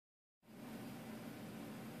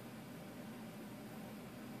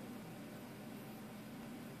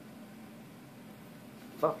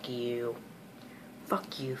Fuck you.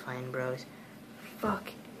 Fuck you, Fine Bros.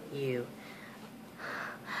 Fuck you.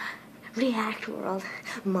 React World.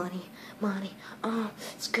 Money. Money. Oh,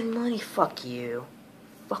 it's good money. Fuck you.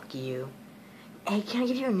 Fuck you. Hey, can I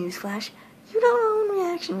give you a newsflash? You don't own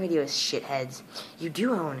reaction videos, shitheads. You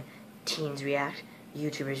do own Teens React,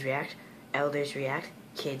 YouTubers React, Elders React,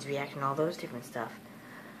 Kids React, and all those different stuff.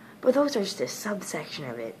 But those are just a subsection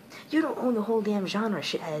of it. You don't own the whole damn genre,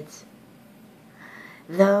 shitheads.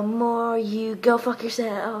 The more you go fuck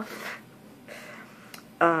yourself.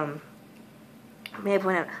 May I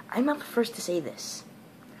point out, I'm not the first to say this.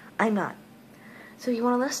 I'm not. So you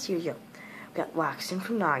want to list? Here you go. We've got Loxton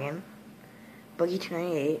from Noggin,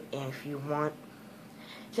 Boogie298, and if you want,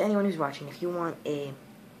 to anyone who's watching, if you want a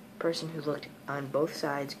person who looked on both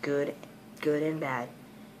sides, good and bad,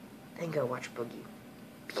 then go watch Boogie.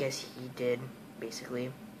 Because he did,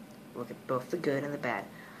 basically, look at both the good and the bad.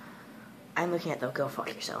 I'm looking at the go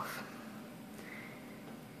fuck yourself.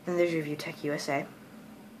 Then there's Review Tech USA,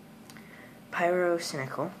 Pyro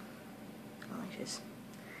Cynical, delicious,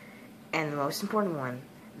 and the most important one,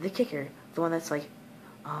 the kicker, the one that's like,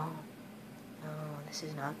 oh, no, this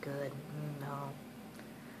is not good, no.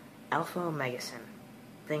 Alpha Omegason.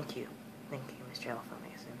 Thank you, Mr. Alpha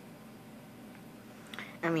Omegason.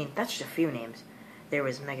 I mean, that's just a few names. There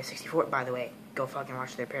was Mega64, by the way, go fucking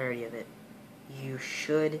watch their parody of it. You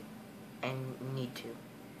should and need to.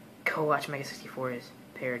 Go watch Mega64's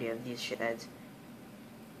parody of these shitheads.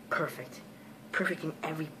 Perfect. Perfect in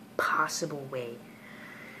every possible way.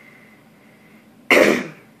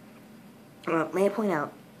 Well, may I point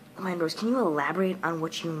out, Fine Bros, can you elaborate on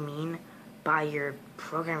what you mean by your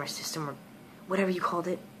programmer system or whatever you called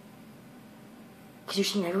it? Because you're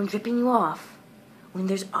seeing everyone dripping you off when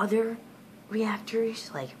there's other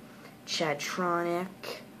reactors like Chadtronic.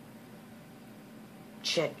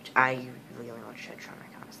 I really only watch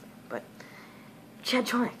Chadtronic, honestly, but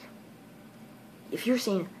Chadtronic. If you're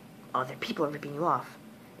seeing other people are ripping you off,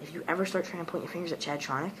 if you ever start trying to point your fingers at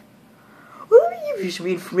Chadtronic, let me give you some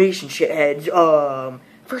information, shitheads.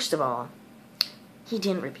 First of all, he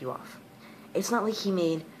didn't rip you off. It's not like he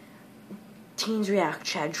made Teens React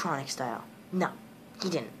Chadtronic style. No, he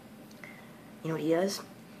didn't. You know what he does?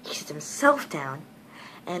 He sits himself down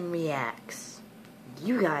and reacts.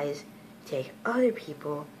 You guys take other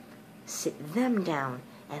people, sit them down,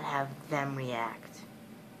 and have them react.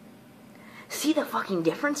 See the fucking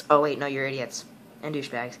difference? Oh wait, no, you're idiots. And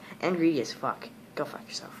douchebags. And greedy as fuck. Go fuck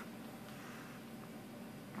yourself.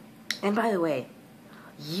 And by the way,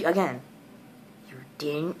 you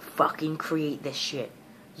didn't fucking create this shit.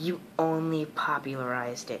 You only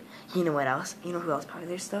popularized it. You know what else? You know who else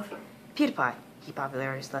popularized stuff? PewDiePie. He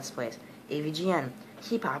popularized Let's Plays. AVGN.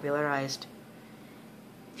 He popularized...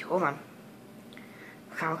 Hold on.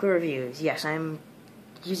 Comical reviews. Yes, I'm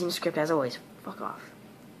using the script as always. Fuck off.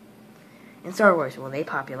 In Star Wars, well, they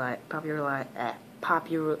popularized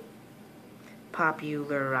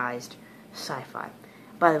sci-fi.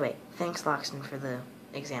 By the way, thanks Loxton for the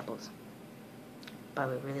examples. By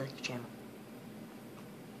the way, really like your channel.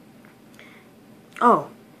 Oh,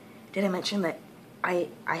 did I mention that I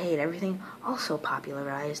Hate Everything also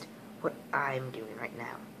popularized what I'm doing right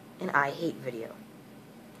now, an I Hate video.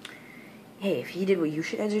 Hey, if he did what you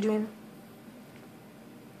shitheads are doing,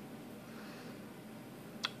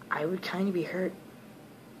 I would kind of be hurt.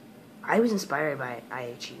 I was inspired by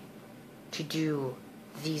IHE to do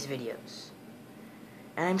these videos.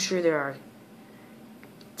 And I'm sure there are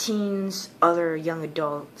teens, other young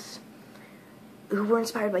adults, who were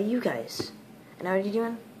inspired by you guys. And how are you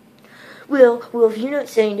doing? Well, if you're not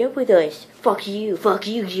signed up with us, fuck you,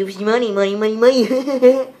 give us money.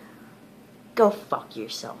 Go fuck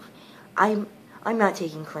yourself. I'm not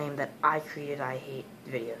taking claim that I created I Hate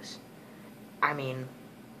videos. I mean,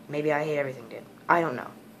 maybe I Hate Everything did. I don't know.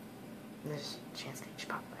 There's a chance they just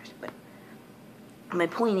popularized it, but my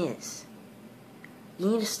point is, you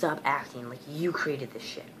need to stop acting like you created this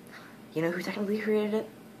shit. You know who technically created it?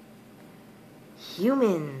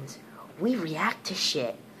 Humans. We react to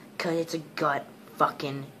shit because it's a gut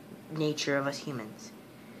fucking nature of us humans.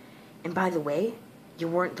 And by the way, you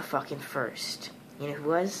weren't the fucking first. You know who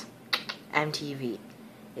was? MTV.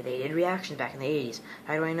 Yeah, they did reactions back in the 80s.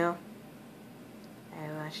 How do I know?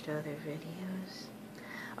 I watched other videos.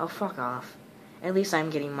 Oh, fuck off. At least I'm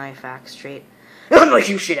getting my facts straight. Unlike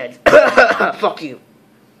you shitheads. Fuck you.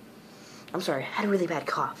 I'm sorry, I had a really bad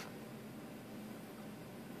cough.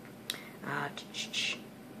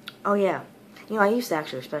 Oh yeah. You know, I used to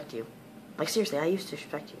actually respect you. Like, seriously, I used to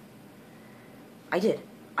respect you. I did.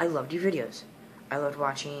 I loved your videos. I loved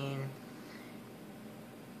watching...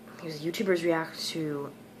 YouTubers react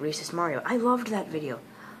to Racist Mario. I loved that video.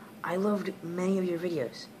 I loved many of your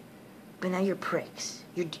videos, but now you're pricks.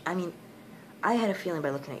 I mean, I had a feeling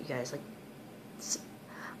by looking at you guys, like,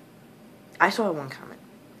 I saw one comment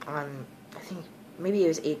on, I think, maybe it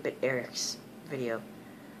was 8-Bit Eric's video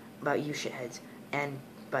about you shitheads, and,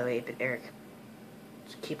 by the way, 8-Bit Eric,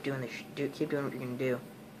 keep doing keep doing what you're gonna do,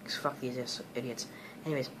 because fuck these idiots.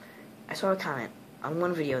 Anyways, I saw a comment on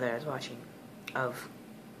one video that I was watching of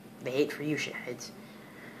the hate for you shitheads,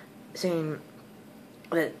 saying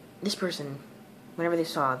that this person, whenever they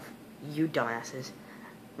saw you dumbasses,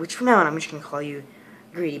 which from now on I'm just gonna call you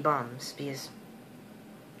greedy bums, because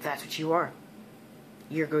that's what you are.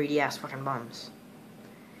 You're greedy ass fucking bums.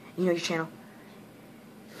 You know your channel?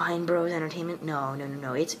 Fine Bros Entertainment?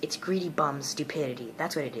 No. It's Greedy Bums Stupidity.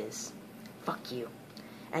 That's what it is. Fuck you.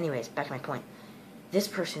 Anyways, back to my point. This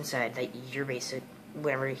person said that you're basic.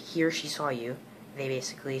 Whenever he or she saw you, they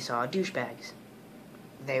basically saw douchebags.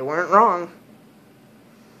 They weren't wrong.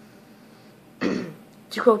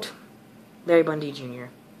 To quote Larry Bundy Jr.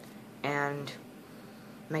 and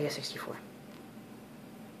Mega64.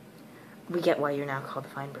 We get why you're now called the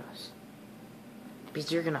Fine Bros.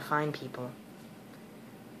 Because you're gonna find people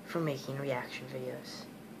for making reaction videos.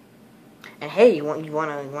 And hey, you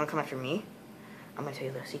wanna come after me? I'm gonna tell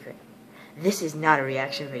you a little secret. This is not a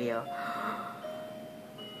reaction video.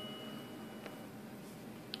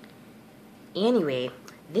 Anyway,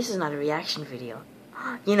 this is not a reaction video.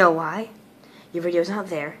 You know why? Your video's not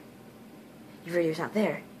there. Your video's not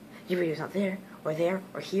there. Your video's not there, or there,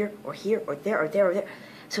 or here, or here, or there, or there, or there.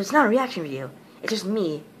 So it's not a reaction video. It's just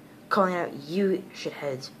me calling out you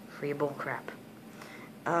shitheads for your bull crap.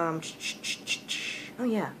 Oh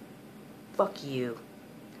yeah. Fuck you.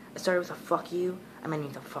 I started with a fuck you. I'm ending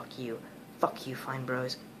with a fuck you. Fuck you, Fine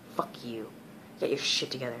Bros. Fuck you. Get your shit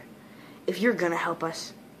together. If you're gonna help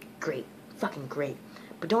us, great. Fucking great.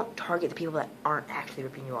 But don't target the people that aren't actually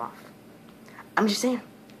ripping you off. I'm just saying.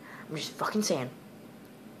 I'm just fucking saying.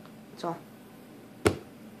 That's all.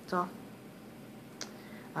 That's all.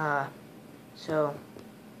 So,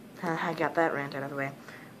 I got that rant out of the way.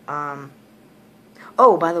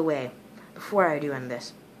 Oh, by the way, before I do end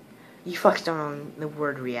this, you fucks don't own the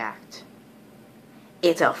word react.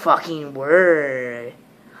 It's a fucking word.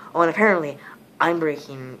 Oh, and apparently, I'm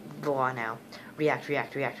breaking the law now. React.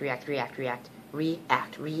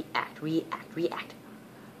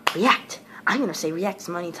 I'm gonna say react as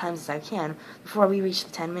many times as I can before we reach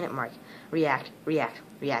the 10-minute mark. React.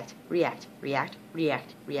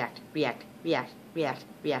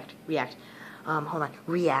 Hold on.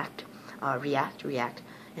 React.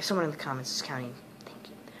 If someone in the comments is counting, thank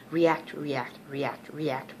you. React. Looking at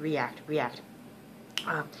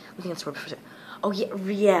the word for a second. Oh yeah,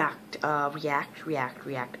 react. I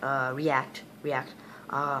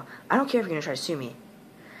don't care if you're gonna try to sue me.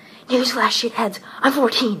 Newsflash, shitheads. I'm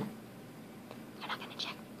 14. You're not gonna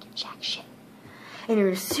jack shit. And you're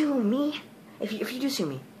gonna sue me. If you do sue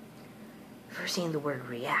me for saying the word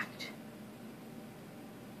react.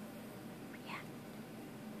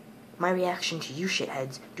 My reaction to you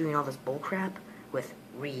shitheads doing all this bullcrap with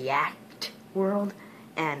React World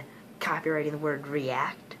and copyrighting the word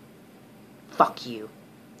react. Fuck you.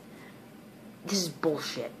 This is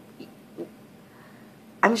bullshit.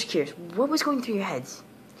 I'm just curious, what was going through your heads?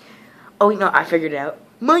 Oh, no, I figured it out.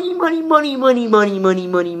 Money.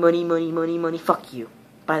 Fuck you.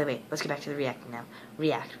 By the way, let's get back to the reacting now.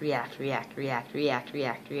 React. React.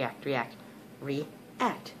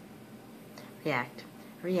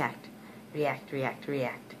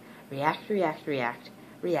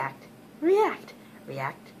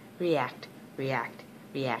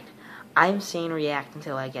 I'm saying react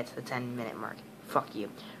until I get to the 10-minute mark. Fuck you.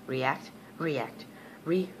 React. React.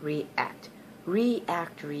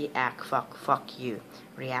 Fuck you.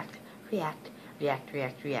 React.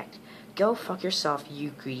 Go fuck yourself,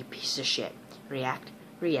 you greedy piece of shit. React.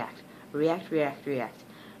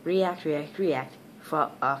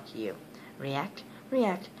 Fuck you. React.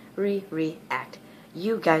 React.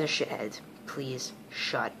 You guys are shitheads. Please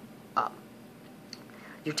shut up.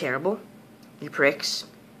 You're terrible. You're pricks.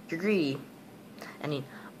 You're greedy. I mean,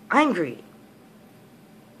 I'm greedy.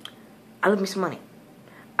 I love me some money.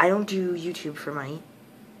 I don't do YouTube for money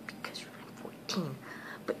because I'm 14.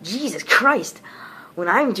 But Jesus Christ, when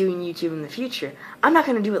I'm doing YouTube in the future, I'm not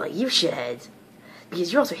going to do it like you shitheads.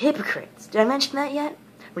 Because you're also hypocrites. Did I mention that yet?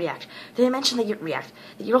 React. Did I mention that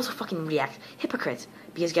you're also fucking React hypocrites?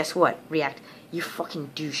 Because guess what? React, you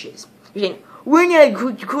fucking douches. You're saying, we're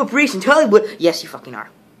not a corporation, Hollywood. Yes, you fucking are.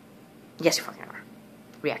 React. That's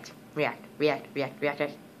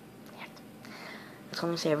all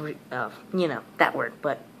I'm going to say that word,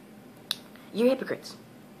 but you're hypocrites.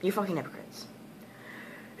 You're fucking hypocrites.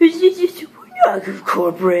 We're not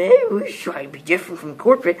corporate. We're trying to be different from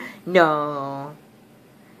corporate. No.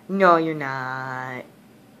 No, you're not.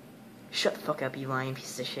 Shut the fuck up, you lying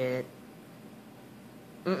piece of shit.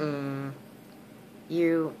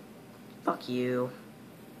 You. Fuck you.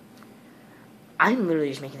 I'm literally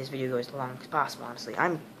just making this video go as long as possible, honestly.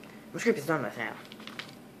 My script is done with now.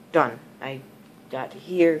 Done. I got to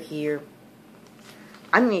here.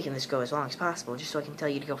 I'm making this go as long as possible just so I can tell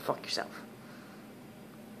you to go fuck yourself.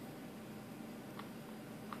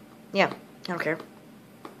 Yeah, I don't care.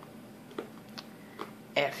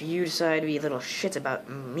 If you decide to be little shits about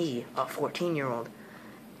me, a 14-year-old,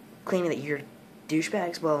 claiming that you're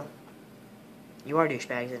douchebags, well, you are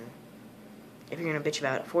douchebags, and if you're gonna bitch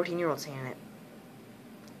about a 14-year-old saying it,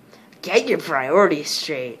 get your priorities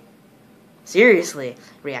straight. Seriously.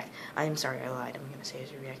 React. I'm sorry, I lied. I'm gonna say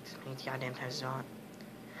is react as many goddamn times as I want.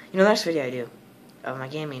 You know, the next video I do of my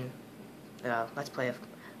gaming let's play of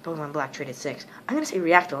Pokemon Black Traded 6, I'm gonna say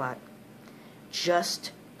react a lot.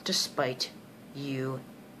 Just to spite you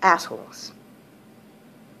assholes.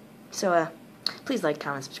 So, please like,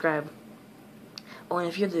 comment, subscribe. Oh, and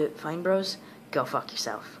if you're the Fine Bros, go fuck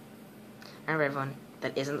yourself. Remember, everyone,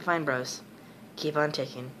 that isn't the Fine Bros. Keep on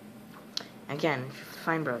ticking. Again, if you're the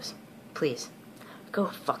Fine Bros, please, go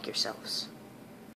fuck yourselves.